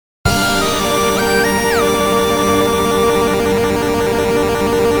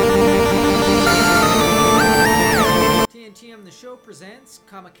presents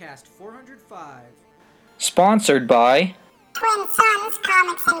Comicast 405. Sponsored by Twin Sons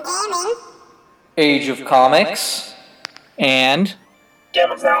Comics and Gaming, Age of Comics, and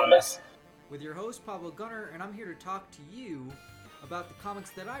Gamma With your host Pablo Gunner, and I'm here to talk to you about the comics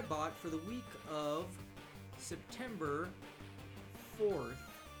that I bought for the week of September 4th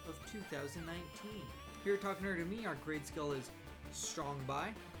of 2019. Here talking to me, our grade scale is strong by.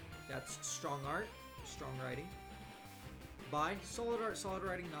 That's strong art, strong writing. By, solid art, solid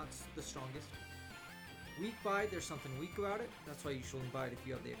writing, not the strongest. Weak by, there's something weak about it. That's why you should only buy it if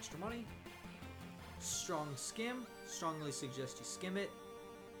you have the extra money. Strong skim, strongly suggest you skim it.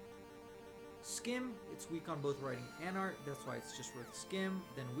 Skim, it's weak on both writing and art. That's why it's just worth skim.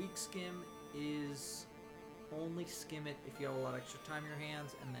 Then weak skim is only skim it if you have a lot of extra time in your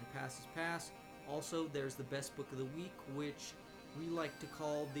hands, and then pass is pass. Also, there's the best book of the week, which we like to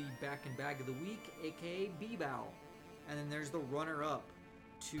call the back and bag of the week, aka B-Bow. And then there's the runner-up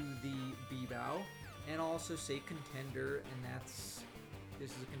to the B-Bow, and also say contender, and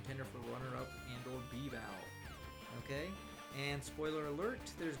this is a contender for runner-up and or B-Bow. Okay? And spoiler alert,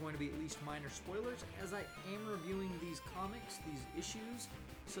 there's going to be at least minor spoilers, as I am reviewing these comics, these issues,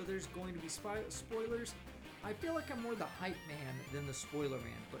 so there's going to be spoilers. I feel like I'm more the hype man than the spoiler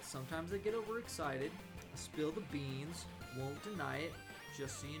man, but sometimes I get overexcited, I spill the beans, won't deny it,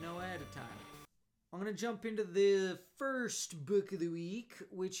 just so you know ahead of time. I'm going to jump into the first book of the week,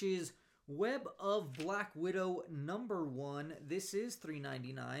 which is Web of Black Widow #1. This is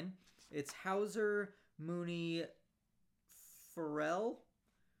 $3.99. It's Hauser, Mooney, Farrell,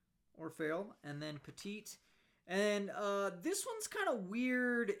 and then Petite. And this one's kind of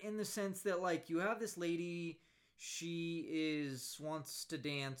weird in the sense that, like, you have this lady, she wants to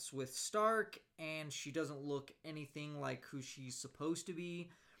dance with Stark, and she doesn't look anything like who she's supposed to be.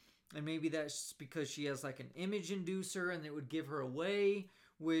 And maybe that's because she has, like, an image inducer, and it would give her away,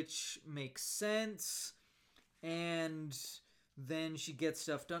 which makes sense. And then she gets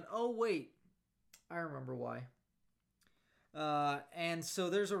stuff done. Oh, wait. I remember why. And so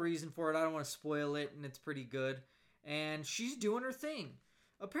there's a reason for it. I don't want to spoil it, and it's pretty good. And she's doing her thing.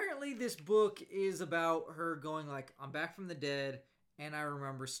 Apparently, this book is about her going like, I'm back from the dead, and I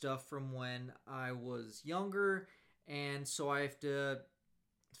remember stuff from when I was younger, and so I have to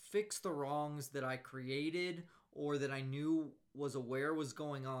fix the wrongs that I created or that I knew was aware was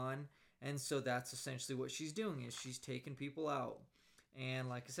going on. And so that's essentially what she's doing, is she's taking people out. And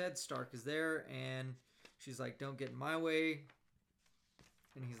like I said, Stark is there, and she's like, don't get in my way.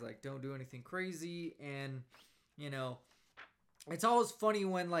 And he's like, don't do anything crazy. And, you know, it's always funny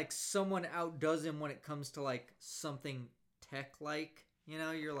when, like, someone outdoes him when it comes to, like, something tech-like. You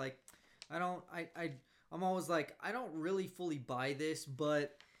know, you're like, I'm always like, I don't really fully buy this,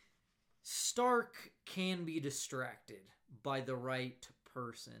 but Stark can be distracted by the right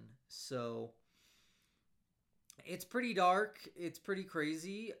person. So it's pretty dark, it's pretty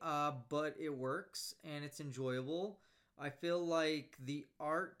crazy, but it works and it's enjoyable. I feel like the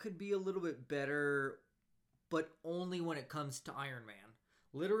art could be a little bit better, but only when it comes to Iron Man.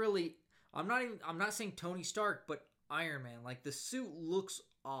 Literally, I'm not saying Tony Stark, but Iron Man. Like, the suit looks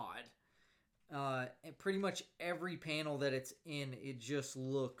odd. And pretty much every panel that it's in, it just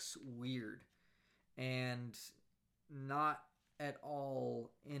looks weird. And not at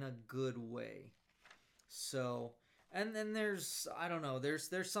all in a good way. So, and then there's, I don't know, there's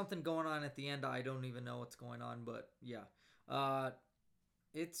something going on at the end. I don't even know what's going on, but yeah.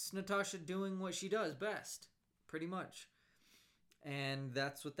 It's Natasha doing what she does best, pretty much. And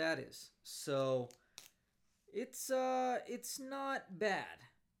that's what that is. So, it's not bad.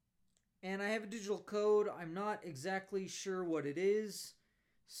 And I have a digital code. I'm not exactly sure what it is.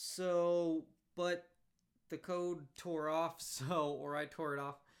 So, but the code tore off, or I tore it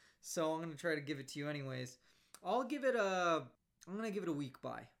off. So I'm going to try to give it to you anyways. I'm going to give it a week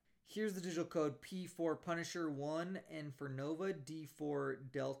buy. Here's the digital code: P for Punisher 1, N for Nova, D for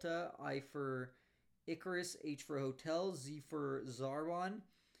Delta, I for Icarus, H for Hotel, Z for Zarwan.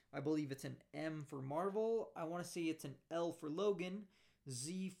 I believe it's an M for Marvel. I want to say it's an L for Logan,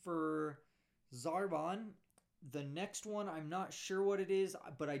 Z for Zarban. The next one, I'm not sure what it is,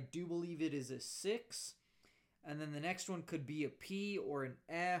 but I do believe it is a 6. And then the next one could be a P or an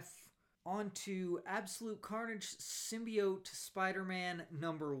F. On to Absolute Carnage Symbiote Spider-Man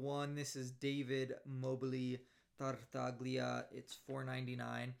 #1. This is David Mobili Tartaglia. It's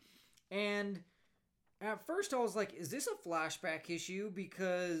 $4.99. And at first I was like, is this a flashback issue?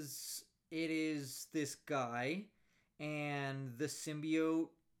 Because it is this guy, and the symbiote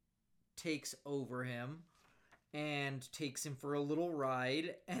takes over him and takes him for a little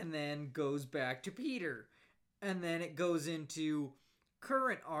ride, and then goes back to Peter. And then it goes into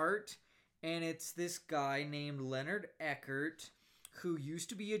current art, and it's this guy named Leonard Eckert who used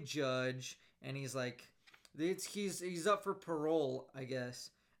to be a judge, and he's like, he's up for parole, I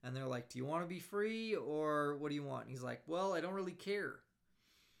guess. And they're like, do you want to be free or what do you want? And he's like, well, I don't really care.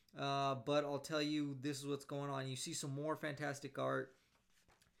 But I'll tell you, this is what's going on. You see some more fantastic art.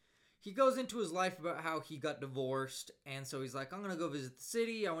 He goes into his life about how he got divorced, and so he's like, I'm going to go visit the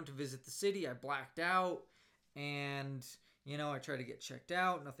city. I went to visit the city. I blacked out, and, I tried to get checked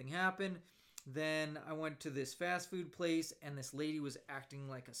out. Nothing happened. Then I went to this fast food place, and this lady was acting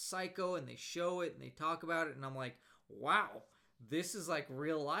like a psycho, and they show it, and they talk about it, and I'm like, wow, this is like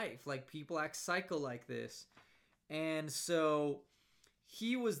real life. Like, people act psycho like this. And so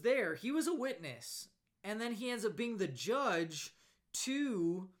he was there. He was a witness. And then he ends up being the judge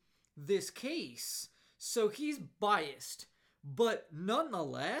to this case. So he's biased. But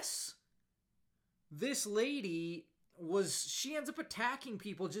nonetheless, this lady she ends up attacking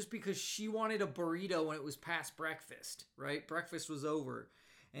people just because she wanted a burrito when it was past breakfast, right? Breakfast was over.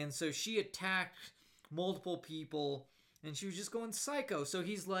 And so she attacked multiple people, and she was just going psycho. So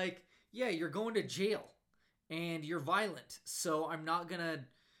he's like, yeah, you're going to jail and you're violent, so I'm not gonna,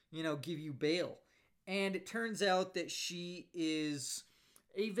 give you bail. And it turns out that she is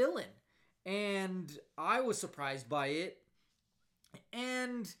a villain, and I was surprised by it.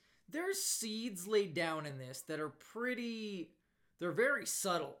 And there's seeds laid down in this that are they're very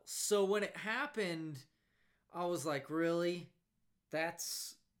subtle. So when it happened, I was like, really?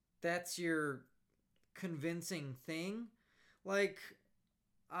 That's your convincing thing? Like,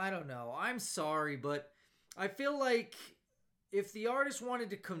 I don't know. I'm sorry, but I feel like if the artist wanted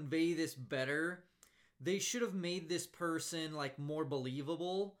to convey this better, they should have made this person like more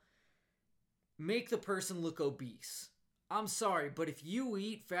believable. Make the person look obese. I'm sorry, but if you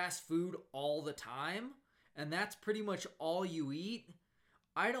eat fast food all the time, and that's pretty much all you eat,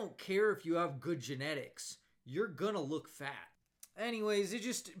 I don't care if you have good genetics. You're gonna look fat. Anyways, it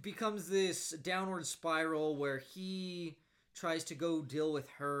just becomes this downward spiral where he tries to go deal with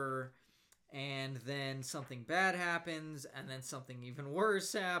her, and then something bad happens, and then something even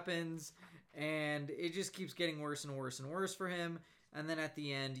worse happens, and it just keeps getting worse and worse and worse for him. And then at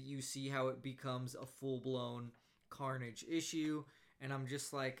the end, you see how it becomes a full-blown Carnage issue, and I'm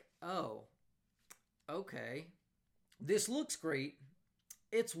just like, oh, okay. This looks great.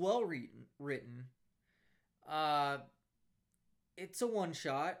 It's well written. It's a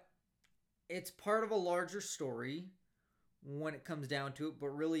one-shot. It's part of a larger story when it comes down to it,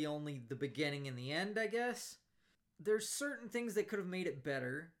 but really only the beginning and the end, I guess. There's certain things that could have made it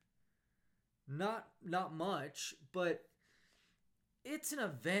better. Not much, but it's an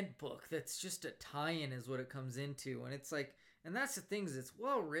event book that's just a tie-in is what it comes into. And it's like, and that's the thing, is it's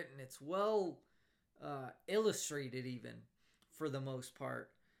well written. It's well illustrated even for the most part.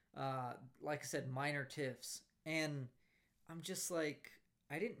 Like I said, minor tiffs. And I'm just like,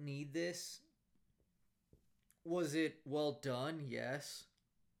 I didn't need this. Was it well done? Yes.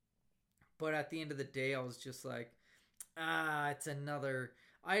 But at the end of the day, I was just like, it's another.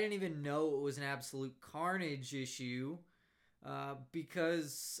 I didn't even know it was an Absolute Carnage issue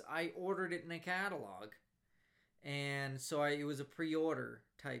because I ordered it in a catalog. And so it was a pre-order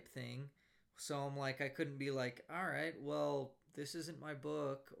type thing. So I'm like, I couldn't be like, all right, well, this isn't my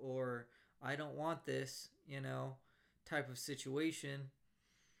book, or I don't want this, type of situation.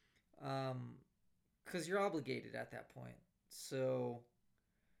 Because you're obligated at that point. So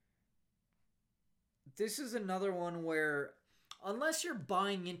this is another one where, unless you're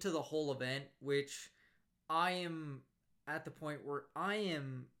buying into the whole event, which I am at the point where I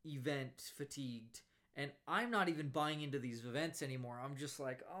am event fatigued, and I'm not even buying into these events anymore. I'm just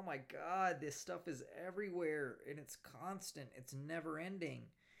like, oh my god, this stuff is everywhere, and it's constant. It's never ending.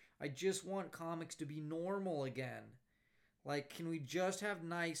 I just want comics to be normal again. Like, can we just have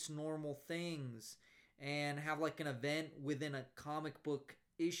nice, normal things and have like an event within a comic book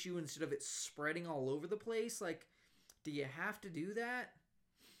issue instead of it spreading all over the place? Like, do you have to do that?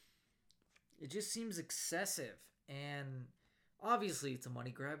 It just seems excessive. And obviously it's a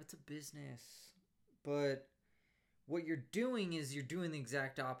money grab. It's a business. But what you're doing is you're doing the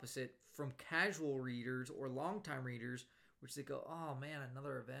exact opposite from casual readers or longtime readers, which they go, oh man,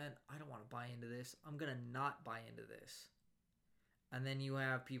 another event. I don't want to buy into this. I'm going to not buy into this. And then you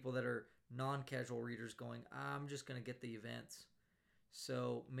have people that are non-casual readers going, I'm just going to get the events.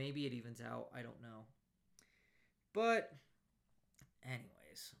 So maybe it evens out. I don't know. But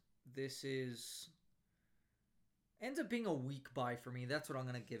anyways, this ends up being a weak buy for me. That's what I'm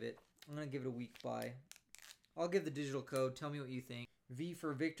going to give it. I'm going to give it a weak buy. I'll give the digital code. Tell me what you think. V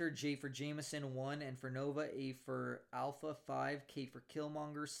for Victor, J for Jameson, 1, N for Nova, A for Alpha, 5, K for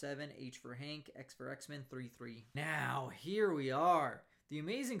Killmonger, 7, H for Hank, X for X-Men, 3, 3. Now, here we are. The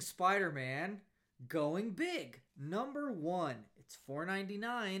Amazing Spider-Man going big. Number 1. It's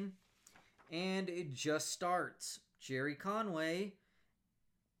 $4.99, and it just starts. Jerry Conway,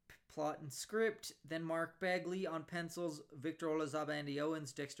 plot and script, then Mark Bagley on pencils, Victor Olazaba, Andy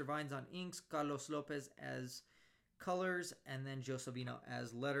Owens, Dexter Vines on inks, Carlos Lopez as colors, and then Joe Sabino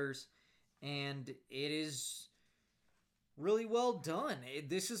as letters. And it is really well done.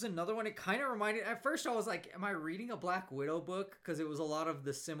 This is another one. It kind of reminded, at first I was like, am I reading a Black Widow book? Because it was a lot of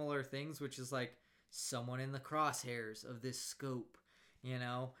the similar things, which is like someone in the crosshairs of this scope, you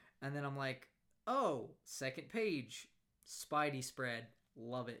know? And then I'm like, oh, second page, Spidey spread.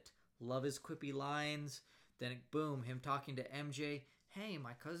 Love it. Love his quippy lines. Then boom, him talking to MJ. Hey,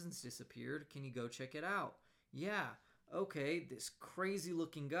 my cousin's disappeared. Can you go check it out? Yeah, okay, this crazy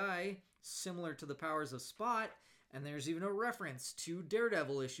looking guy, similar to the powers of Spot, and there's even a reference to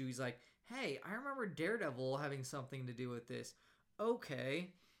Daredevil issue. He's like, hey, I remember Daredevil having something to do with this. Okay,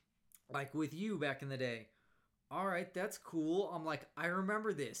 like with you back in the day. All right, that's cool. I'm like, I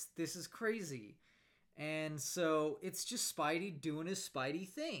remember this. This is crazy. And so it's just Spidey doing his Spidey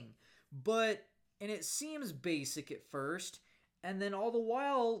thing. And it seems basic at first. And then all the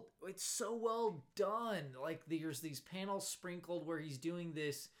while, it's so well done. Like, there's these panels sprinkled where he's doing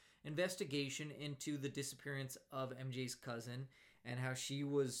this investigation into the disappearance of MJ's cousin and how she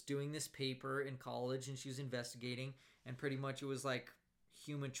was doing this paper in college and she was investigating. And pretty much it was like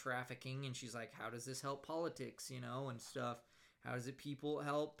human trafficking. And she's like, how does this help politics, you know, and stuff? How does it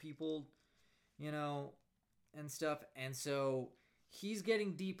help people, you know, and stuff? And so he's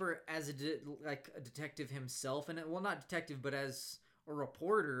getting deeper as a detective himself, and not detective, but as a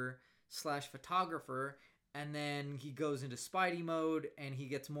reporter / photographer. And then he goes into Spidey mode, and he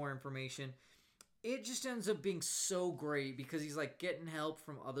gets more information. It just ends up being so great because he's like getting help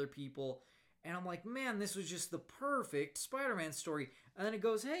from other people, and I'm like, man, this was just the perfect Spider-Man story. And then it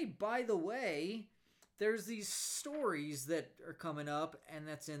goes, hey, by the way, there's these stories that are coming up, and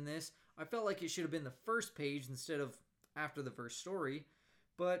that's in this. I felt like it should have been the first page instead of after the first story,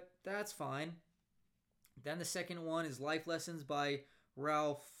 but that's fine. Then the second one is Life Lessons by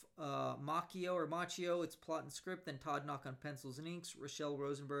Ralph Macchio. It's plot and script. Then Todd Knock on pencils and inks, Rochelle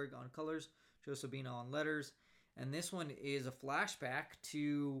Rosenberg on colors, Joe Sabino on letters. And this one is a flashback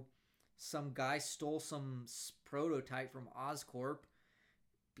to some guy stole some prototype from Oscorp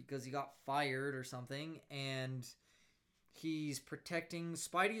because he got fired or something, and Spidey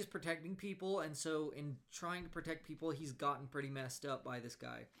is protecting people, and so in trying to protect people, he's gotten pretty messed up by this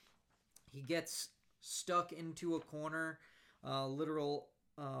guy. He gets stuck into a corner,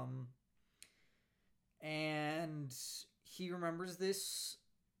 and he remembers this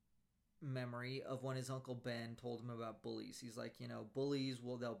memory of when his Uncle Ben told him about bullies. He's like, you know, bullies,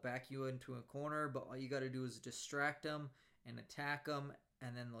 they'll back you into a corner, but all you got to do is distract them and attack them,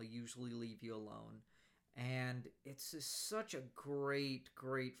 and then they'll usually leave you alone. And it's just such a great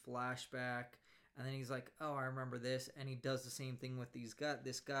flashback. And then he's like, oh, I remember this. And he does the same thing with this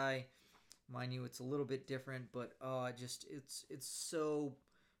guy. Mind you, it's a little bit different, but it's so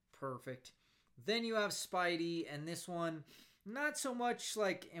perfect. Then you have Spidey, and this one, not so much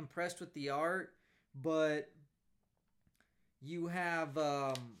like impressed with the art, but you have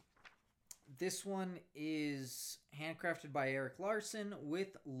this one is handcrafted by Eric Larson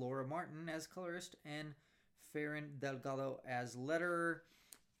with Laura Martin as colorist and Farron Delgado as letterer.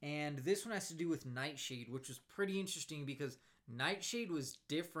 And this one has to do with Nightshade, which was pretty interesting because Nightshade was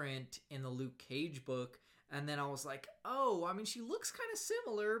different in the Luke Cage book. And then I was like, oh, I mean, she looks kind of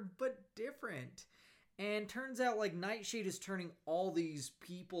similar, but different. And turns out like Nightshade is turning all these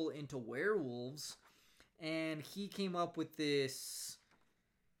people into werewolves. And he came up with this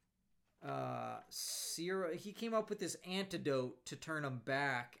he came up with this antidote to turn them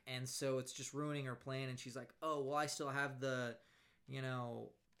back, and so it's just ruining her plan. And she's like, oh, well, I still have the, you know,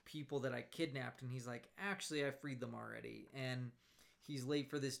 people that I kidnapped. And he's like, actually, I freed them already. And he's late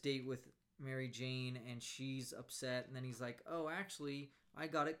for this date with Mary Jane, and she's upset. And then he's like, oh, actually, I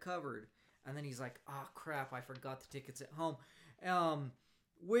got it covered. And then he's like, oh, crap, I forgot the tickets at home.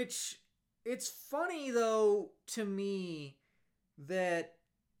 Which, it's funny, though, to me, that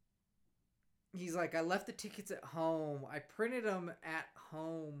he's like, I left the tickets at home. I printed them at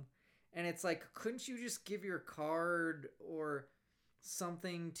home. And it's like, couldn't you just give your card or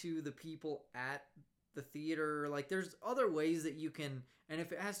something to the people at the theater? Like, there's other ways that you can, and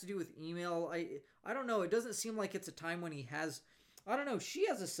if it has to do with email, I don't know. It doesn't seem like it's a time when he has I don't know, she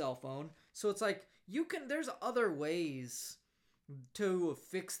has a cell phone, so it's like there's other ways to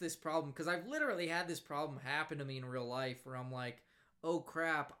fix this problem, because I've literally had this problem happen to me in real life where I'm like, oh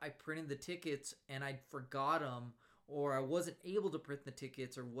crap, I printed the tickets and I forgot them, or I wasn't able to print the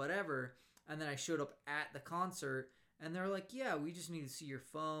tickets or whatever, and then I showed up at the concert and they're like, yeah, we just need to see your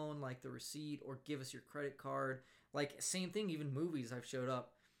phone, like the receipt, or give us your credit card. Like, same thing, even movies, I've showed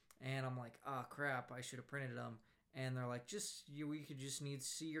up and I'm like, ah, crap, I should have printed them. And they're like, we could just need to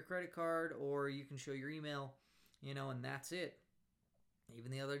see your credit card, or you can show your email, and that's it.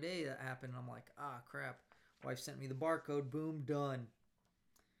 Even the other day that happened, I'm like, ah, crap. Wife sent me the barcode. Boom, done.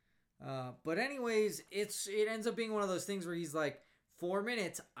 But anyways, it ends up being one of those things where he's like, 4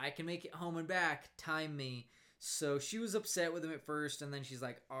 minutes, I can make it home and back. Time me. So she was upset with him at first, and then she's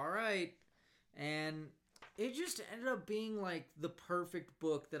like, all right. And it just ended up being like the perfect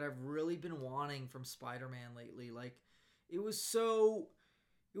book that I've really been wanting from Spider-Man lately. Like, it was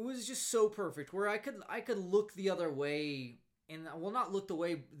just so perfect where I could look the other way, and well, not look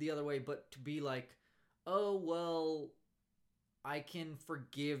the other way, but to be like, oh well, I can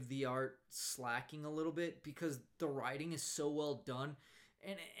forgive the art slacking a little bit because the writing is so well done,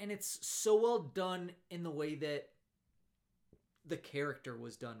 and it's so well done in the way that the character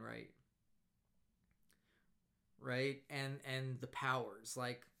was done right, and the powers,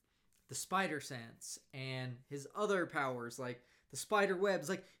 like the spider sense and his other powers, like the spider webs,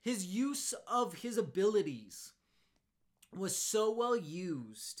 like his use of his abilities was so well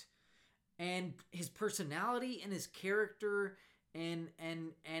used, and his personality and his character and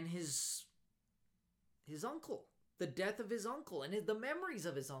his uncle, the death of his uncle, and the memories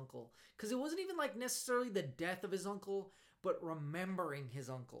of his uncle, because it wasn't even like necessarily the death of his uncle, but remembering his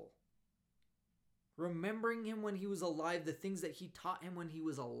uncle, remembering him when he was alive, the things that he taught him when he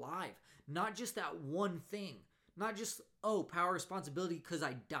was alive, not just that one thing, not just, oh, power, responsibility because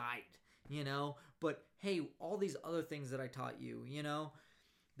I died, but hey, all these other things that I taught you,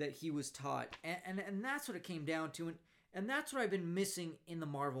 that he was taught, and that's what it came down to, and that's what I've been missing in the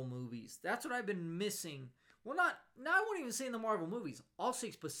Marvel movies. That's what I've been missing. Well, I won't even say in the Marvel movies. I'll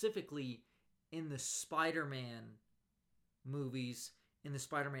say specifically in the Spider-Man movies, in the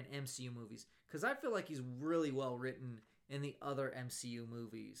Spider-Man MCU movies, because I feel like he's really well written in the other MCU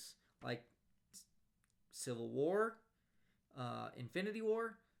movies, like Civil War, Infinity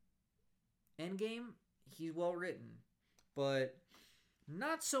War, Endgame. He's well written, but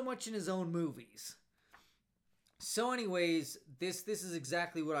not so much in his own movies. So anyways, this is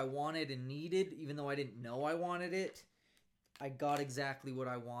exactly what I wanted and needed, even though I didn't know I wanted it. I got exactly what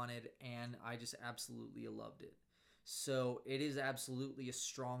I wanted, and I just absolutely loved it. So it is absolutely a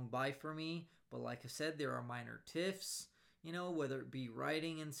strong buy for me, but like I said, there are minor tiffs, whether it be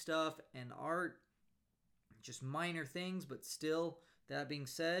writing and stuff and art, just minor things, but still, that being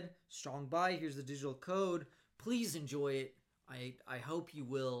said, strong buy. Here's the digital code. Please enjoy it. I hope you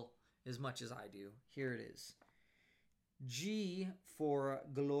will as much as I do. Here it is. G for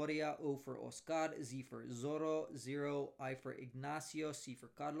Gloria, O for Oscar, Z for Zorro, 0, I for Ignacio, C for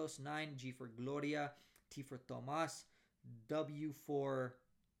Carlos, 9, G for Gloria, T for Tomas, W for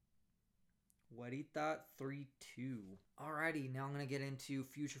Juanita, 3-2. Alrighty, now I'm going to get into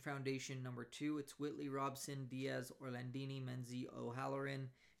Future Foundation number 2. It's Whitley, Robson, Diaz, Orlandini, Menzi, O'Halloran,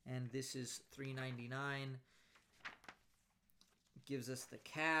 and this is $3.99. Gives us the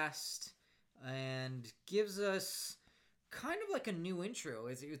cast and gives us kind of like a new intro.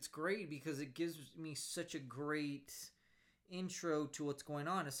 It's great because it gives me such a great intro to what's going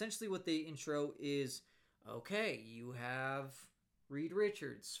on. Essentially what the intro is, okay, you have Reed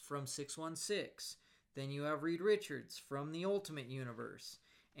Richards from 616. Then you have Reed Richards from the Ultimate Universe.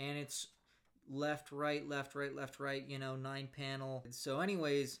 And it's left, right, 9 panel. So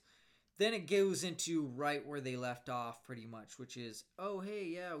anyways, then it goes into right where they left off pretty much, which is, oh,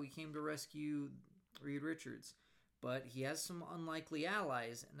 hey, yeah, we came to rescue Reed Richards. But he has some unlikely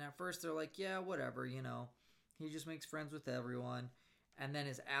allies. And at first they're like, yeah, whatever, He just makes friends with everyone. And then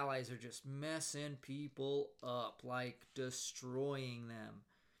his allies are just messing people up, like destroying them.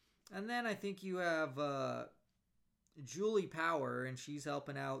 And then I think you have Julie Power, and she's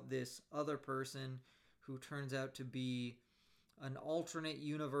helping out this other person who turns out to be an alternate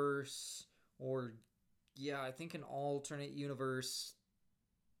universe, or yeah, I think an alternate universe.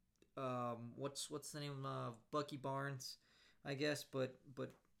 What's the name of Bucky Barnes, I guess, but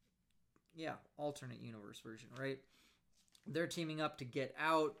yeah, alternate universe version, right? They're teaming up to get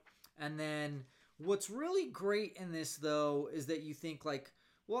out, and then what's really great in this though is that you think like,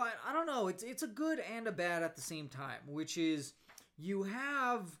 well, I don't know, it's a good and a bad at the same time, which is you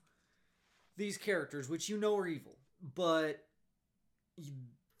have these characters which are evil, but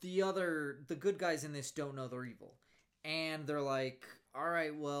the good guys in this don't know they're evil, and they're like, all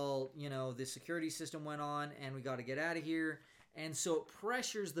right, well, the security system went on and we got to get out of here. And so it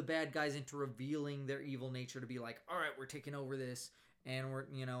pressures the bad guys into revealing their evil nature, to be like, all right, we're taking over this, and we're,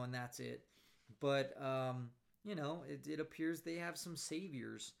 and that's it. But it appears they have some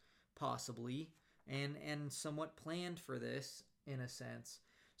saviors, possibly, and somewhat planned for this in a sense.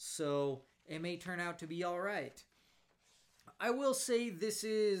 So it may turn out to be all right. I will say this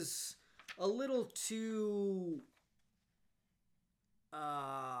is a little too.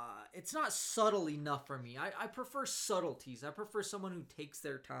 It's not subtle enough for me. I prefer subtleties. I prefer someone who takes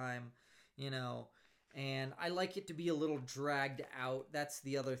their time, and I like it to be a little dragged out. That's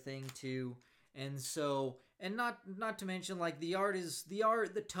the other thing too. And so, and not to mention, like, the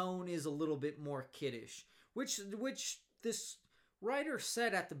tone is a little bit more kiddish, which this writer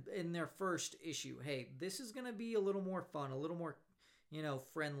said in their first issue, hey, this is gonna be a little more fun, a little more,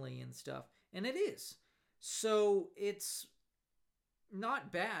 friendly and stuff, and it is. So it's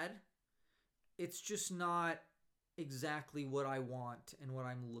not bad. It's just not exactly what I want and what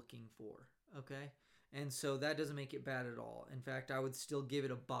I'm looking for. Okay, and so that doesn't make it bad at all. In fact, I would still give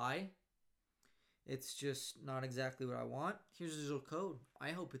it a buy. It's just not exactly what I want. Here's a digital code.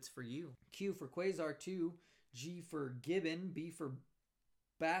 I hope it's for you. Q for Quasar 2, G for Gibbon, B for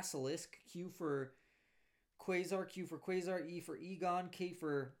Basilisk, Q for Quasar, Q for Quasar, E for Egon, K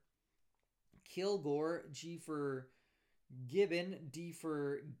for Kilgore, G for Gibbon, D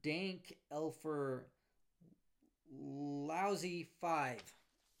for Dank, L for Lousy 5.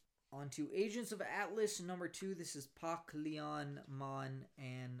 On to Agents of Atlas number 2. This is Pak, Leon, Mon,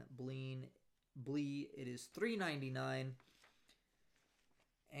 and Blee. It is $3.99.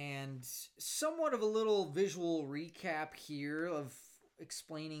 And somewhat of a little visual recap here of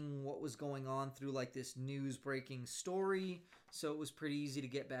explaining what was going on through like this news breaking story. So it was pretty easy to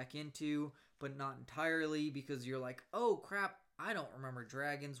get back into, but not entirely, because you're like, oh crap, I don't remember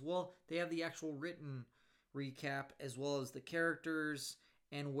dragons. Well, they have the actual written recap as well as the characters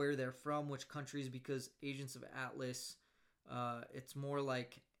and where they're from, which countries, because Agents of Atlas, it's more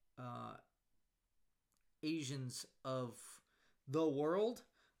like Asians of the world.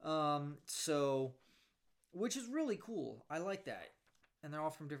 So, which is really cool. I like that. And they're all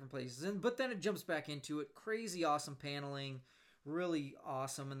from different places. But then it jumps back into it. Crazy awesome paneling. Really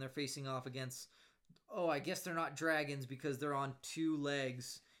awesome. And they're facing off against, I guess they're not dragons because they're on 2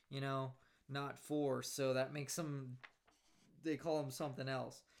 legs, not 4. So that makes them, they call them something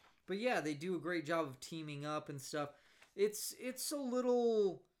else. But yeah, they do a great job of teaming up and stuff. It's a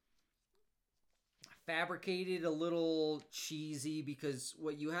little fabricated, a little cheesy, because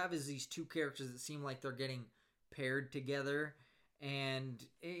what you have is these 2 characters that seem like they're getting paired together, and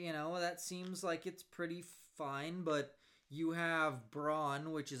that seems like it's pretty fine. But you have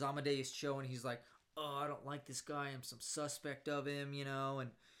Braun, which is Amadeus Cho, and he's like, I don't like this guy, I'm some suspect of him, and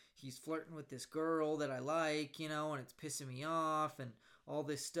he's flirting with this girl that I like, and it's pissing me off and all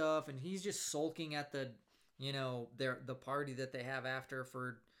this stuff, and he's just sulking at the the party that they have after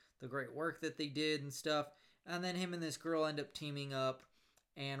for the great work that they did and stuff. And then him and this girl end up teaming up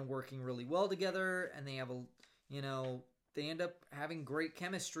and working really well together, and they have they end up having great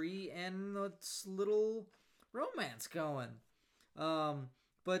chemistry and this little romance going.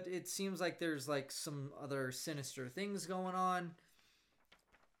 But it seems like there's like some other sinister things going on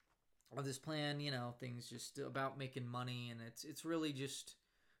of this plan, things just about making money, and it's really just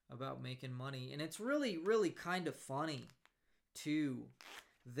about making money. And it's really, really kind of funny too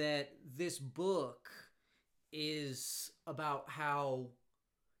that this book is about how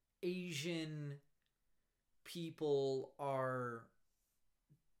Asian people are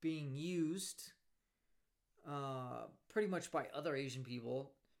being used pretty much by other Asian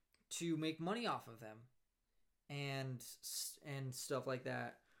people to make money off of them and stuff like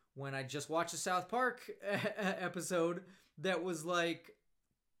that. When I just watched a South Park episode that was like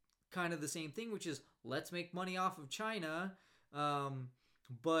kind of the same thing, which is, let's make money off of China,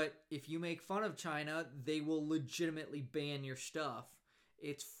 but if you make fun of China, they will legitimately ban your stuff.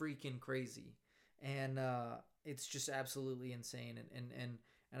 It's freaking crazy. And it's just absolutely insane.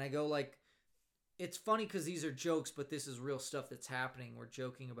 And I go like, it's funny because these are jokes, but this is real stuff that's happening. We're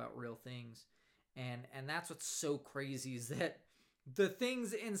joking about real things. And that's what's so crazy, is that the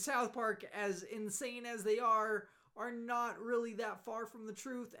things in South Park, as insane as they are not really that far from the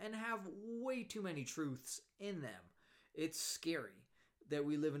truth and have way too many truths in them. It's scary that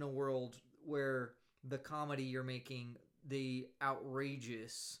we live in a world where the comedy you're making, the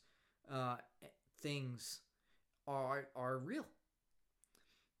outrageous things are real.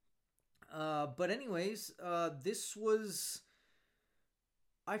 But anyways, this was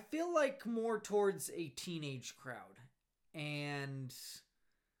I feel like more towards a teenage crowd. And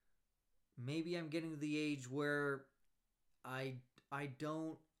maybe I'm getting to the age where I I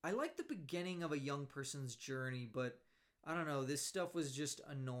don't I like the beginning of a young person's journey, but I don't know, this stuff was just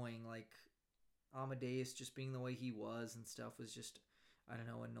annoying. Like Amadeus just being the way he was and stuff was just, I don't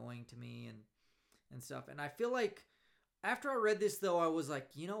know, annoying to me and stuff. And I feel like after I read this though, I was like,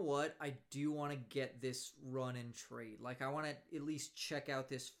 you know what? I do want to get this run and trade. Like I want to at least check out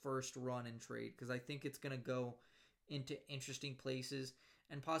this first run and trade because I think it's going to go into interesting places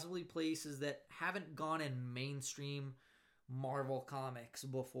and possibly places that haven't gone in mainstream Marvel comics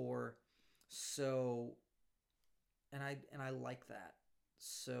before. So and I like that.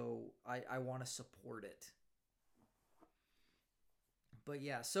 So I want to support it. But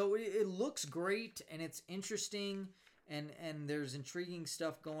yeah, so it looks great and it's interesting and there's intriguing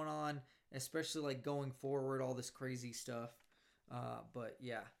stuff going on, especially like going forward, all this crazy stuff. But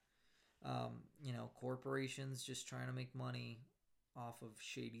yeah, corporations just trying to make money off of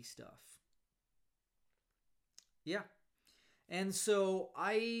shady stuff. Yeah, and so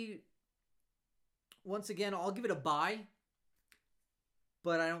once again, I'll give it a buy,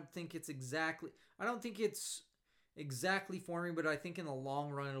 but I don't think it's exactly for me, but I think in the long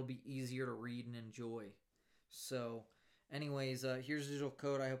run it'll be easier to read and enjoy. So, anyways, here's the digital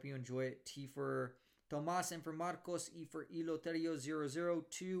code. I hope you enjoy it. T for Tomas, M for Marcos, E for Eloterio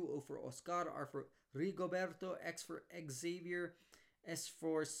 002, O for Oscar, R for Rigoberto, X for Xavier, S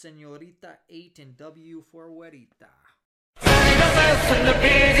for Senorita 8, and W for Huerita.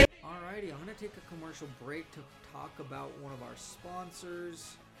 Alrighty, I'm going to take a commercial break to talk about one of our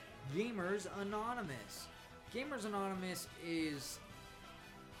sponsors, Gamers Anonymous. Gamers Anonymous is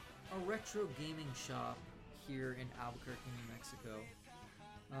a retro gaming shop here in Albuquerque, New Mexico,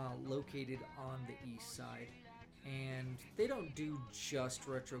 located on the east side. And they don't do just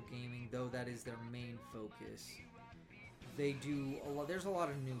retro gaming, though that is their main focus. They do a lot. There's a lot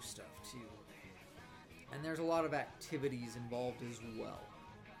of new stuff too, and there's a lot of activities involved as well.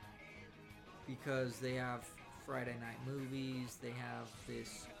 Because they have Friday night movies, they have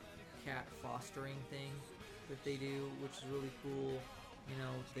this cat fostering thing that they do, which is really cool. You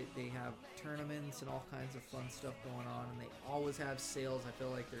know, they have tournaments and all kinds of fun stuff going on, and they always have sales. I feel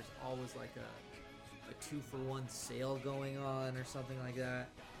like there's always like a 2-for-1 sale going on or something like that.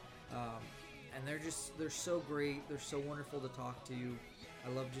 And they're so great. They're so wonderful to talk to. I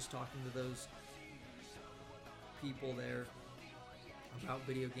love just talking to those people there about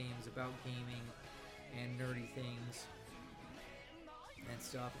video games, about gaming, and nerdy things and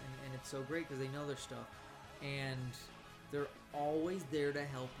stuff. And it's so great because they know their stuff. And they're always there to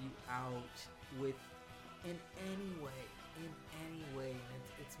help you out with in any way. And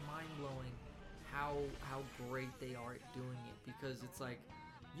it's mind-blowing how great they are at doing it, because it's like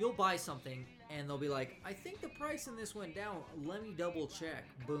you'll buy something and they'll be like, I think the price in this went down, let me double check.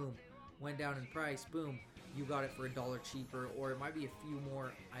 Boom, went down in price. Boom, you got it for $1 cheaper, or it might be a few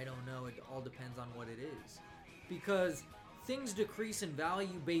more. I don't know, it all depends on what it is, because things decrease in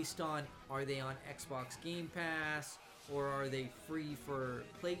value based on, are they on Xbox Game Pass, or are they free for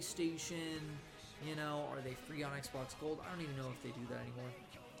PlayStation? You know, are they free on Xbox Gold? I don't even know if they do that anymore,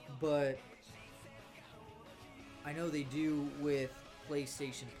 but I know they do with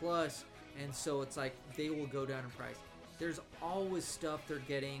PlayStation Plus, and so it's like they will go down in price. There's always stuff they're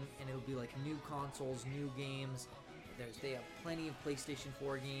getting, and it'll be like new consoles, new games. They have plenty of PlayStation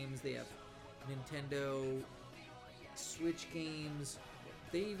 4 games. They have Nintendo Switch games.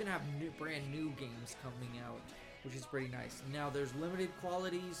 They even have brand new games coming out, which is pretty nice. Now, there's limited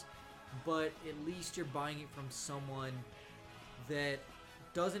qualities, but at least you're buying it from someone that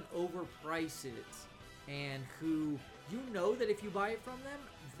doesn't overprice it, and who, you know that if you buy it from them,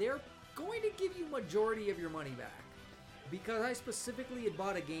 they're going to give you majority of your money back. Because I specifically had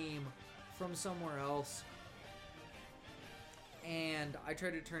bought a game from somewhere else, and I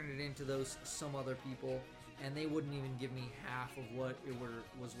tried to turn it into some other people, and they wouldn't even give me half of what it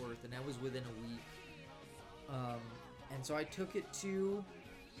was worth, and that was within a week. And so I took it to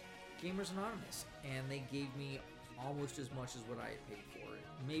Gamers Anonymous, and they gave me almost as much as what I had paid for it.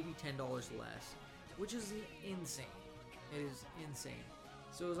 Maybe $10 less, which is insane. It is insane.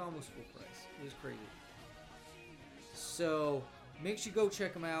 So it was almost full price. It was crazy. So make sure you go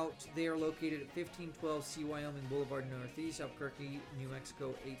check them out. They are located at 1512 C. Wyoming Boulevard Northeast, Albuquerque, New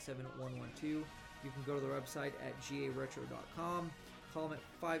Mexico 87112. You can go to their website at garetro.com. Call them at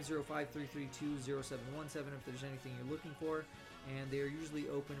 505-332-0717 if there's anything you're looking for. And they are usually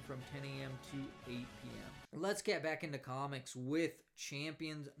open from 10 a.m. to 8 p.m. Let's get back into comics with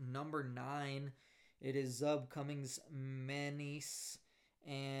Champions number 9. It is Zub Cummings Manis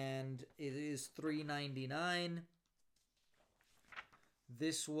and it is $3.99.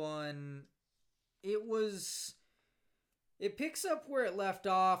 This one, it picks up where it left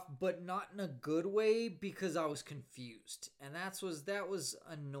off, but not in a good way because I was confused, and that was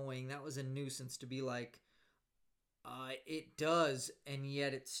annoying. That was a nuisance to be like, it does, and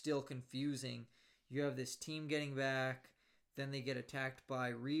yet it's still confusing. You have this team getting back, then they get attacked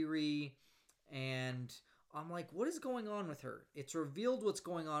by Riri, and I'm like, what is going on with her? It's revealed what's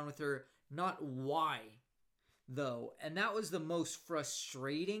going on with her, not why, though. And that was the most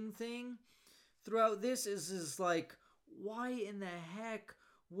frustrating thing throughout this is like, why in the heck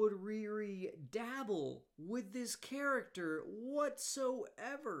would Riri dabble with this character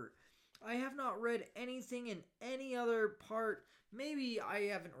whatsoever? I have not read anything in any other part. Maybe I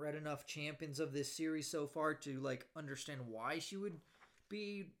haven't read enough champions of this series so far to like understand why she would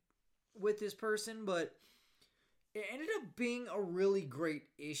be with this person, but it ended up being a really great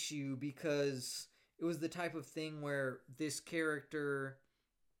issue because it was the type of thing where this character,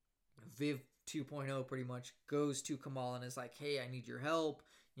 Viv 2.0, pretty much goes to Kamal and is like, hey, I need your help.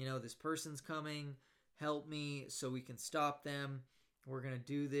 This person's coming. Help me so we can stop them. We're going to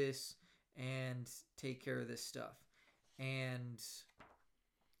do this and take care of this stuff. And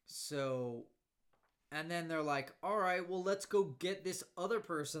so, and then they're like, all right, well, let's go get this other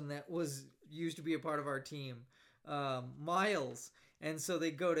person that was used to be a part of our team, Miles. And so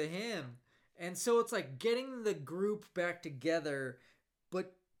they go to him. And so it's like getting the group back together,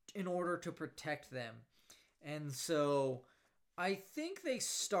 but in order to protect them. And so I think they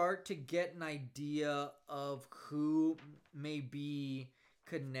start to get an idea of who may be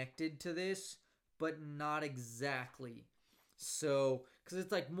connected to this, but not exactly. So, because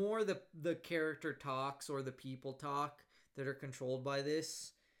it's like more the character talks or the people talk that are controlled by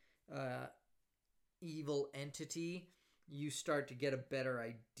this evil entity, you start to get a better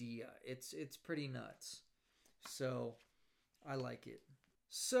idea. It's pretty nuts. So, I like it.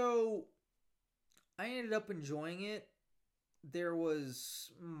 So, I ended up enjoying it. There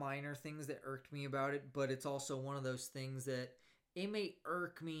was minor things that irked me about it, but it's also one of those things that it may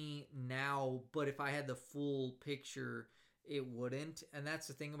irk me now, but if I had the full picture, it wouldn't. And that's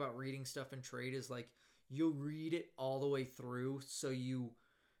the thing about reading stuff in trade is like you'll read it all the way through, so you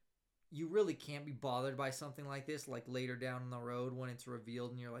really can't be bothered by something like this like later down the road when it's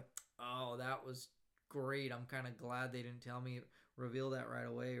revealed and you're like, oh, that was great. I'm kind of glad they didn't tell me reveal that right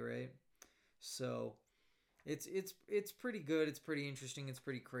away, right? So it's pretty good. It's pretty interesting. It's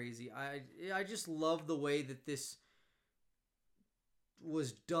pretty crazy. I just love the way that this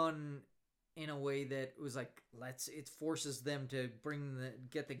was done in a way that was like it forces them to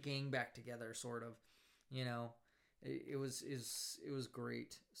get the gang back together, sort of. It was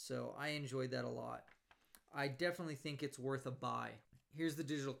great. So I enjoyed that a lot. I definitely think it's worth a buy. Here's the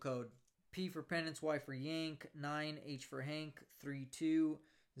digital code: P for Penance, Y for Yank, 9, H for Hank, 32,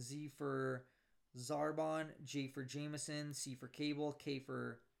 Z for Zarbon, J for Jameson, C for Cable, K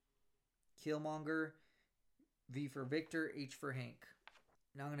for Killmonger, V for Victor, H for Hank.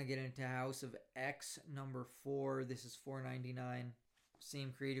 Now I'm going to get into House of X number 4. This is $4.99.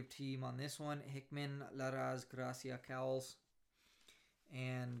 Same creative team on this one: Hickman, Larraz, Gracia, Cowles.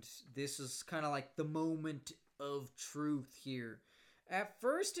 And this is kind of like the moment of truth here. At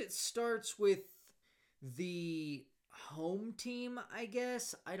first, it starts with the home team, I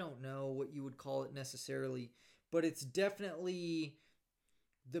guess. I don't know what you would call it necessarily, but it's definitely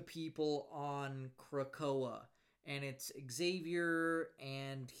the people on Krakoa. And it's Xavier,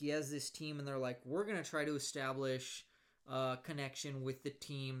 and he has this team, and they're like, we're going to try to establish a connection with the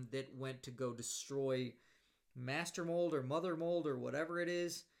team that went to go destroy Master Mold or Mother Mold or whatever it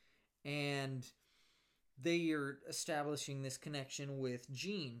is. And they are establishing this connection with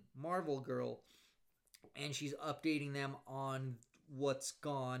Jean, Marvel Girl, and she's updating them on what's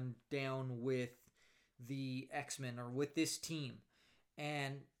gone down with the X-Men or with this team.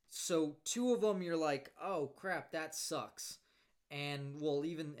 And so two of them you're like, oh crap, that sucks. And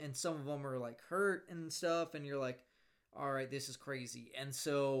and some of them are like hurt and stuff, and you're like, all right, this is crazy. And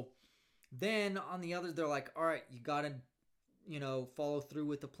so then on the others, they're like, all right, you gotta follow through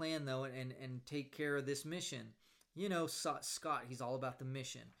with the plan though, and take care of this mission. Scott, he's all about the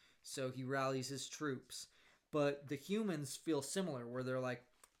mission, so he rallies his troops. But the humans feel similar, where they're like,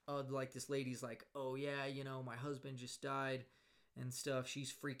 like this lady's like, oh yeah, my husband just died and stuff.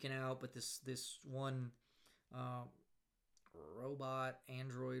 She's freaking out, but this one robot,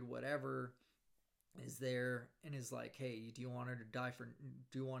 android, whatever, is there and is like, hey, do you want him to die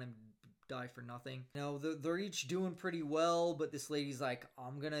for nothing? They're each doing pretty well, but this lady's like,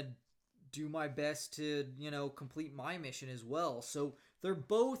 I'm gonna do my best to complete my mission as well. So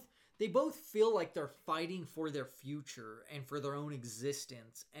They both feel like they're fighting for their future and for their own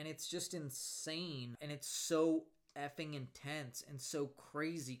existence, and it's just insane, and it's so effing intense and so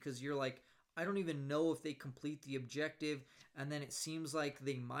crazy because you're like, I don't even know if they complete the objective, and then it seems like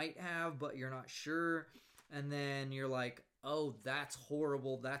they might have, but you're not sure, and then you're like, oh, that's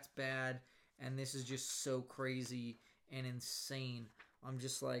horrible, that's bad, and this is just so crazy and insane. I'm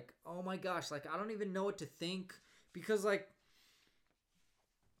just like, oh my gosh, like I don't even know what to think because like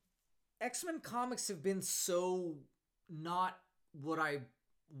X-Men comics have been so not what I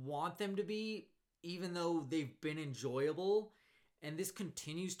want them to be, even though they've been enjoyable. And this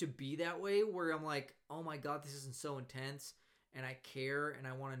continues to be that way where I'm like, oh my god, this isn't so intense and I care and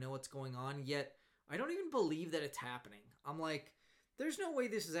I want to know what's going on. Yet I don't even believe that it's happening. I'm like, there's no way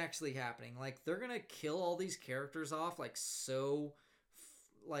this is actually happening. Like they're going to kill all these characters off like so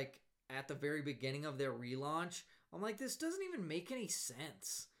like at the very beginning of their relaunch. I'm like, this doesn't even make any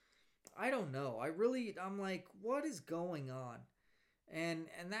sense. I don't know. I'm like, what is going on? And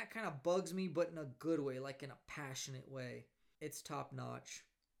that kind of bugs me, but in a good way, like in a passionate way. It's top notch.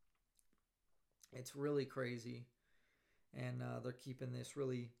 It's really crazy, and they're keeping this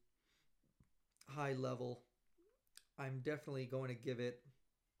really high level. I'm definitely going to give it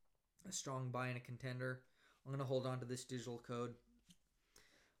a strong buy and a contender. I'm going to hold on to this digital code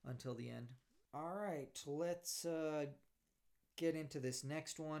until the end. All right, let's get into this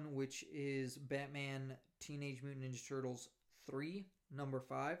next one, which is Batman Teenage Mutant Ninja Turtles 3, number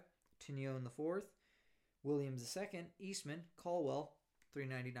 5, Tynion the 4th, Williams the 2nd, Eastman, Caldwell,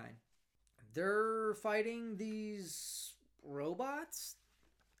 $3.99. They're fighting these robots,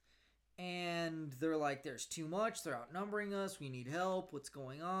 and they're like, there's too much, they're outnumbering us, we need help, what's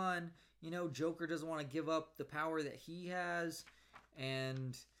going on? You know, Joker doesn't want to give up the power that he has,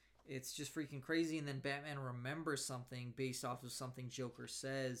 and it's just freaking crazy. And then Batman remembers something based off of something Joker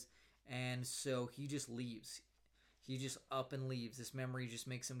says, and so he just leaves. He just up and leaves. This memory just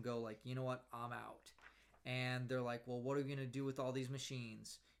makes him go like, you know what, I'm out. And they're like, well, what are we going to do with all these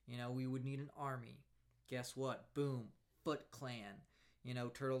machines? You know, we would need an army. Guess what? Boom. Foot Clan. You know,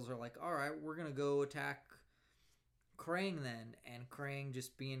 Turtles are like, all right, we're going to go attack Krang then. And Krang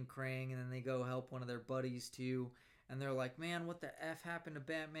just being Krang, and then they go help one of their buddies too. And they're like, man, what the F happened to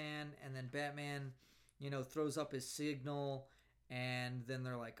Batman? And then Batman, you know, throws up his signal. And then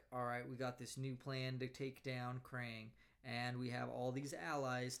they're like, all right, we got this new plan to take down Krang. And we have all these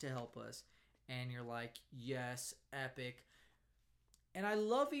allies to help us. And you're like, yes, epic. And I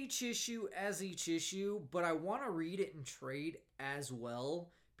love each issue as each issue, but I want to read it in trade as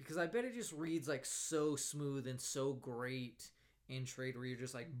well. Because I bet it just reads like so smooth and so great in trade where you're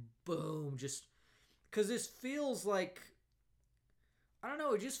just like, boom, just... Because this feels like, I don't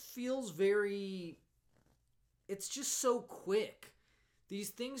know, it just feels very, it's just so quick. These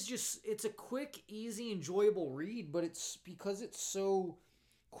things just, it's a quick, easy, enjoyable read, but it's because it's so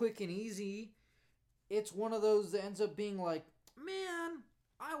quick and easy, it's one of those that ends up being like, man,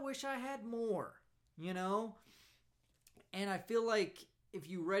 I wish I had more, you know? And I feel like if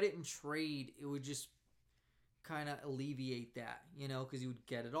you read it in trade, it would just kind of alleviate that, you know, because you would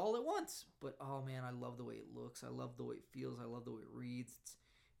get it all at once. But oh man, I love the way it looks. I love the way it feels. I love the way it reads.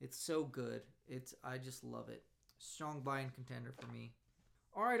 It's so good. I just love it. Strong buy and contender for me.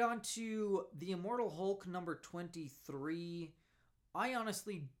 All right, on to the Immortal Hulk number 23. I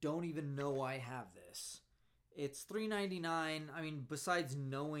honestly don't even know I have this. It's $3.99. I mean, besides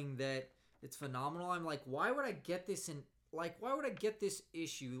knowing that it's phenomenal, I'm like, why would I get this why would I get this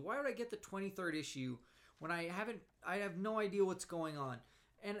issue? Why would I get the 23rd issue when I have no idea what's going on?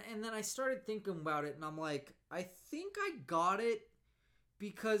 And then I started thinking about it, and I'm like, I think I got it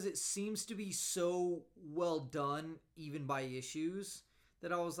because it seems to be so well done, even by issues,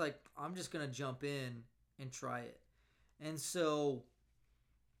 that I was like, I'm just going to jump in and try it. And so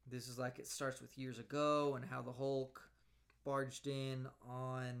this is like, it starts with years ago and how the Hulk barged in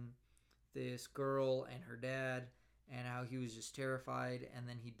on this girl and her dad and how he was just terrified, and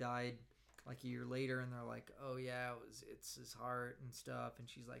then he died like a year later, and they're like, oh yeah, it's his heart and stuff, and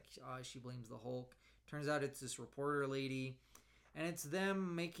she's like, oh, she blames the Hulk. Turns out it's this reporter lady, and it's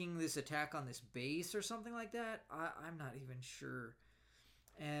them making this attack on this base or something like that. I'm not even sure.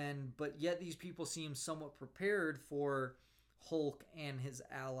 But yet these people seem somewhat prepared for Hulk and his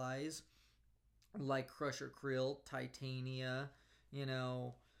allies, like Crusher Krill, Titania, you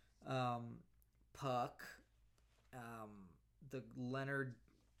know, Puck, the Leonard,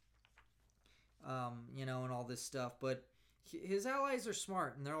 you know, and all this stuff. But his allies are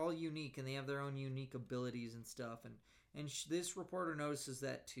smart, and they're all unique, and they have their own unique abilities and stuff. And this reporter notices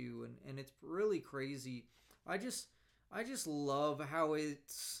that too, and it's really crazy. I just love how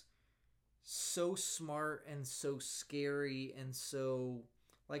it's so smart and so scary and so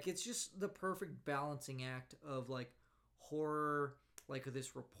like it's just the perfect balancing act of like horror, like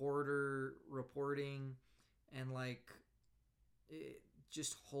this reporter reporting, and like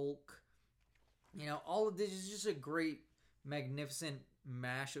just Hulk. All of this is just a great, magnificent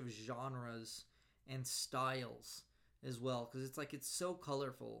mash of genres and styles as well. Because it's like it's so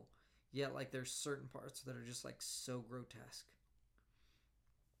colorful, yet like there's certain parts that are just like so grotesque.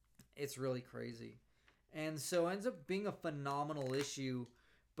 It's really crazy, and so it ends up being a phenomenal issue,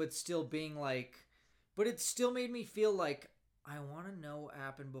 but still being like, but it still made me feel like I want to know what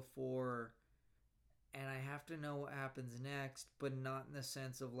happened before, and I have to know what happens next, but not in the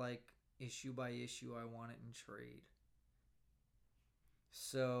sense of like issue by issue. I want it in trade.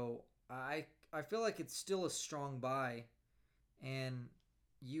 So I feel like it's still a strong buy, and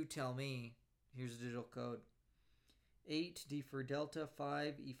you tell me. Here's the digital code: 8 D for Delta,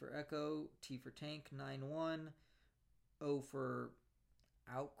 5 E for Echo, T for Tank, 9-1, O for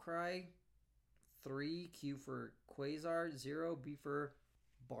Outcry, 3 Q for Quasar, 0 B for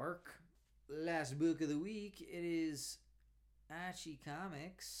Bark. Last book of the week, it is Ashi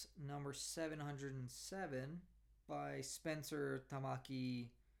Comics number 707 by Spencer Tamaki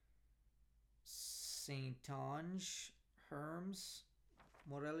Saint-Onge Herms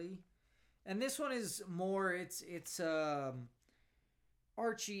Morelli. And this one is more, it's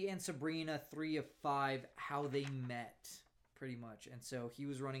Archie and Sabrina, 3 of 5, how they met, pretty much. And so he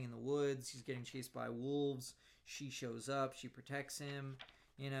was running in the woods, he's getting chased by wolves, she shows up, she protects him,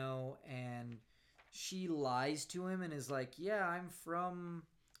 and she lies to him and is like, yeah, I'm from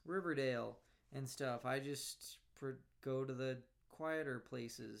Riverdale and stuff. I just go to the quieter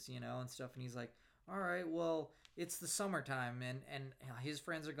places, and stuff. And he's like, all right, well, it's the summertime, and his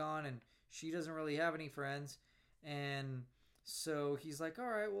friends are gone, and she doesn't really have any friends. And so he's like, all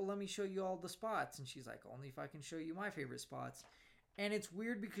right, well, let me show you all the spots. And she's like, only if I can show you my favorite spots. And it's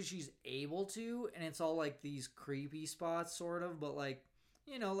weird because she's able to, and it's all like these creepy spots, sort of, but like,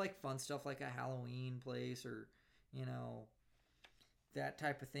 like fun stuff like a Halloween place or, that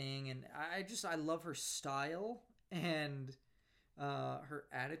type of thing. And I love her style and her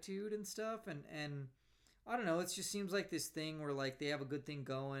attitude and stuff. And I don't know, it just seems like this thing where like they have a good thing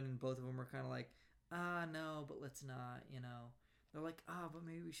going and both of them are kind of like, no, but let's not, They're like, but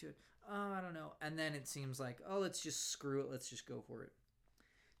maybe we should. I don't know. And then it seems like, let's just screw it. Let's just go for it.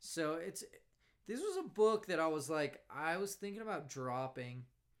 So this was a book that I was thinking about dropping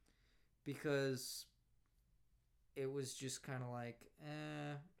because it was just kind of like,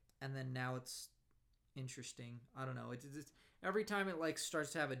 and then now it's interesting. I don't know. It's every time it like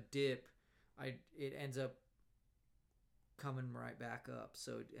starts to have a dip, it ends up coming right back up.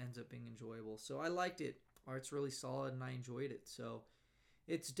 So it ends up being enjoyable. So I liked it. Art's really solid and I enjoyed it. So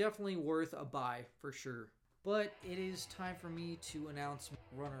it's definitely worth a buy for sure. But it is time for me to announce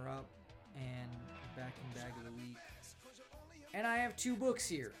runner-up and back in bag of the week. And I have 2 books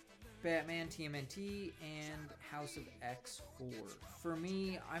here. Batman TMNT and House of X4. For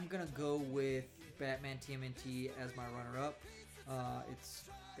me, I'm going to go with Batman TMNT as my runner-up. It's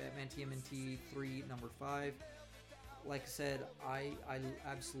Batman TMNT 3, number 5. Like I said, I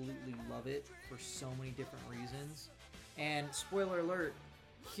absolutely love it for so many different reasons. And spoiler alert,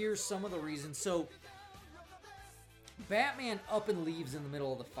 here's some of the reasons. So, Batman up and leaves in the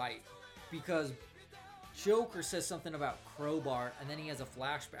middle of the fight because Joker says something about Crowbar, and then he has a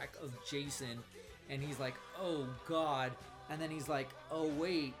flashback of Jason, and he's like, oh god, and then he's like, oh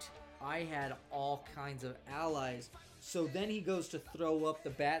wait, I had all kinds of allies. So then he goes to throw up the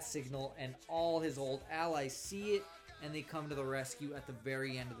bat signal, and all his old allies see it, and they come to the rescue at the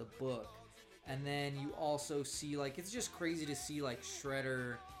very end of the book. And then you also see, like, it's just crazy to see, like,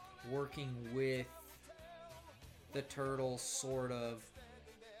 Shredder working with the Turtles, sort of,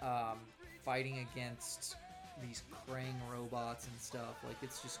 fighting against these Krang robots and stuff. Like,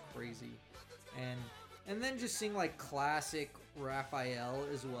 it's just crazy. And then just seeing, like, classic Raphael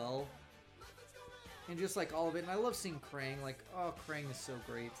as well. And just, like, all of it. And I love seeing Krang. Like, oh, Krang is so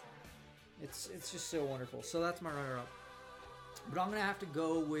great. It's just so wonderful. So that's my runner-up. But I'm going to have to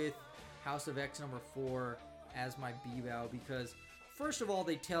go with House of X number 4 as my B-Bow because, first of all,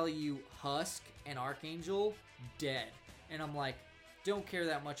 they tell you Husk and Archangel dead. And I'm like, don't care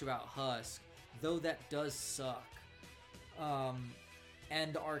that much about Husk, though that does suck.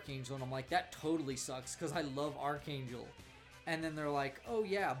 And Archangel, and I'm like, that totally sucks because I love Archangel. And then they're like, oh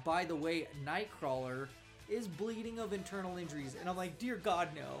yeah, by the way, Nightcrawler is bleeding of internal injuries. And I'm like, dear God,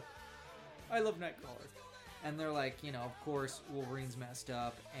 no. I love Nightcrawler. And they're like, of course, Wolverine's messed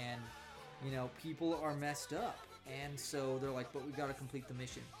up, and, people are messed up. And so they're like, but we gotta complete the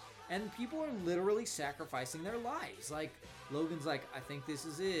mission. And people are literally sacrificing their lives. Like, Logan's like, I think this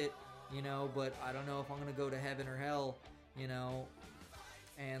is it, you know, but I don't know if I'm gonna go to heaven or hell, you know.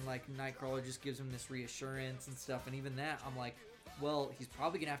 And like Nightcrawler just gives him this reassurance and stuff. And even that, I'm like, well, he's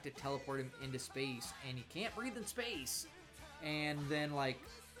probably gonna have to teleport him into space, and you can't breathe in space. And then like,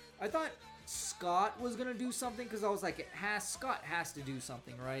 I thought Scott was gonna do something, because I was like, Scott has to do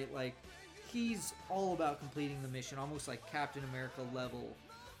something, right? Like, he's all about completing the mission, almost like Captain America level.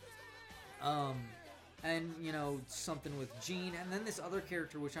 And you know, something with Jean, and then this other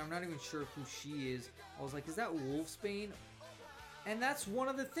character, which I'm not even sure who she is. I was like, is that Wolfsbane? And that's one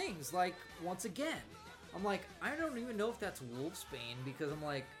of the things, like, once again, I'm like, I don't even know if that's Wolfsbane, because I'm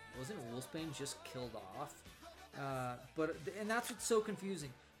like, wasn't Wolfsbane just killed off? And that's what's so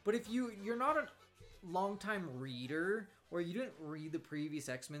confusing. But if you're not a longtime reader, or you didn't read the previous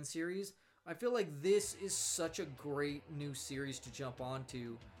X-Men series, I feel like this is such a great new series to jump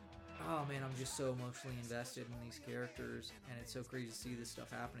onto. Oh man, I'm just so emotionally invested in these characters, and it's so crazy to see this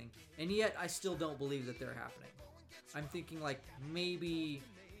stuff happening. And yet, I still don't believe that they're happening. I'm thinking like maybe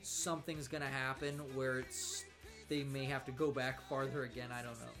something's gonna happen where they may have to go back farther again. I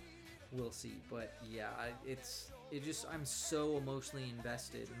don't know. We'll see. But yeah, I'm so emotionally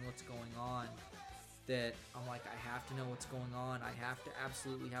invested in what's going on that I'm like, I have to know what's going on. I have to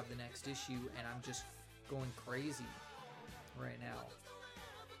absolutely have the next issue, and I'm just going crazy right now.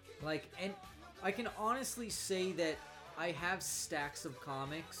 Like, and I can honestly say that I have stacks of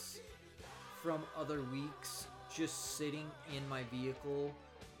comics from other weeks just sitting in my vehicle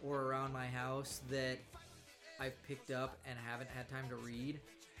or around my house that I've picked up and haven't had time to read.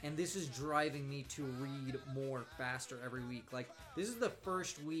 And this is driving me to read more faster every week. Like, this is the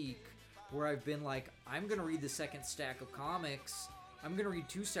first week where I've been like, I'm going to read the second stack of comics. I'm going to read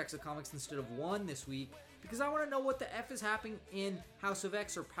 2 stacks of comics instead of 1 this week, because I want to know what the F is happening in House of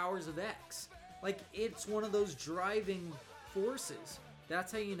X or Powers of X. Like, it's one of those driving forces.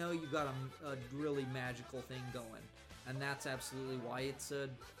 That's how you know you got a really magical thing going. And that's absolutely why it's a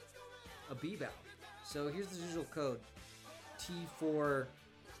B-bout. So here's the digital code. T for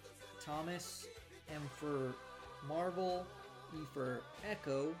Thomas, M for Marvel, E for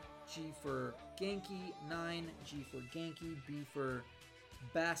Echo, G for Genki, 9, G for Genki, B for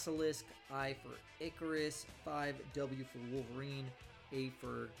Basilisk, I for Icarus, 5, W for Wolverine, A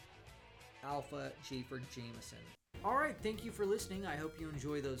for Alpha, J for Jameson. Alright, thank you for listening. I hope you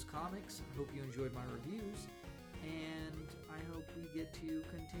enjoy those comics. I hope you enjoyed my reviews. And I hope we get to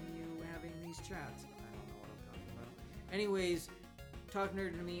continue having these chats. I don't know what I'm talking about. Anyways, Talk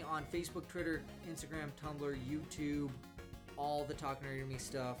Nerd to Me on Facebook, Twitter, Instagram, Tumblr, YouTube, all the Talk Nerd to Me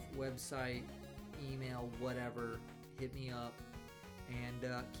stuff, website, email, whatever. Hit me up. And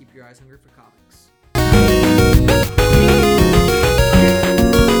keep your eyes hungry for comics.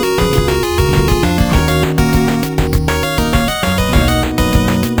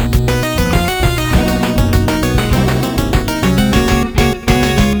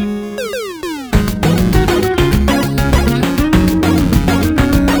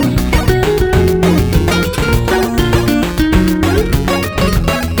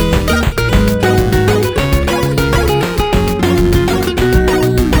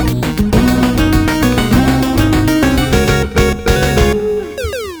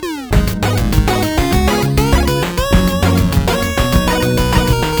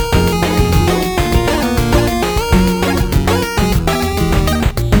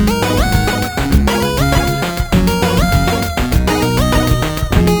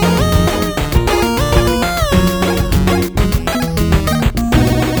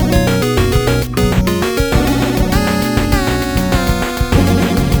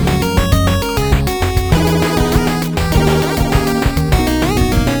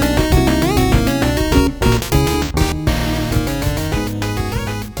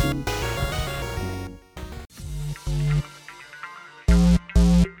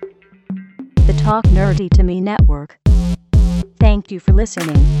 Talk Nerdy to Me Network. Thank you for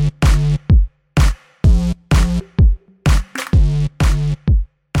listening.